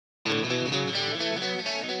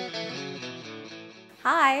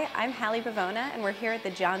Hi, I'm Halli Bivona and we're here at the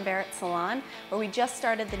Barrett Salon where we just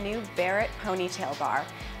started the new Barrett Ponytail bar.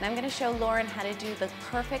 And I'm going to show Lauren how to do the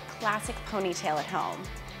perfect classic ponytail at home.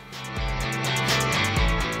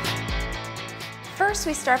 First,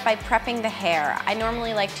 we start by prepping the hair. I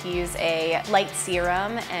normally like to use a light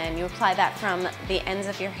serum, and you apply that from the ends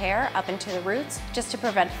of your hair up into the roots just to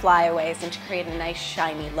prevent flyaways and to create a nice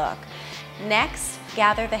shiny look. Next,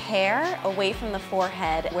 gather the hair away from the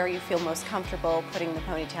forehead where you feel most comfortable putting the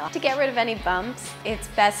ponytail. To get rid of any bumps, it's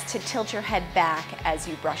best to tilt your head back as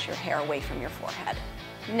you brush your hair away from your forehead.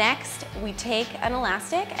 Next, we take an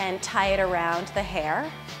elastic and tie it around the hair.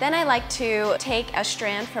 Then I like to take a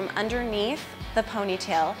strand from underneath the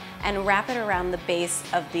ponytail and wrap it around the base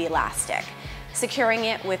of the elastic, securing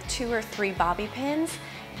it with 2 or 3 bobby pins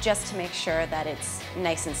just to make sure that it's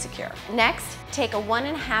nice and secure. Next, take a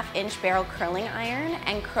 1.5-inch barrel curling iron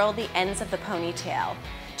and curl the ends of the ponytail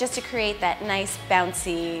just to create that nice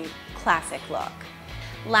bouncy classic look.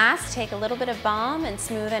 Last, take a little bit of balm and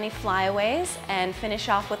smooth any flyaways and finish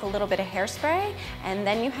off with a little bit of hairspray, and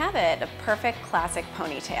then you have it, a perfect classic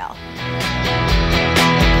ponytail.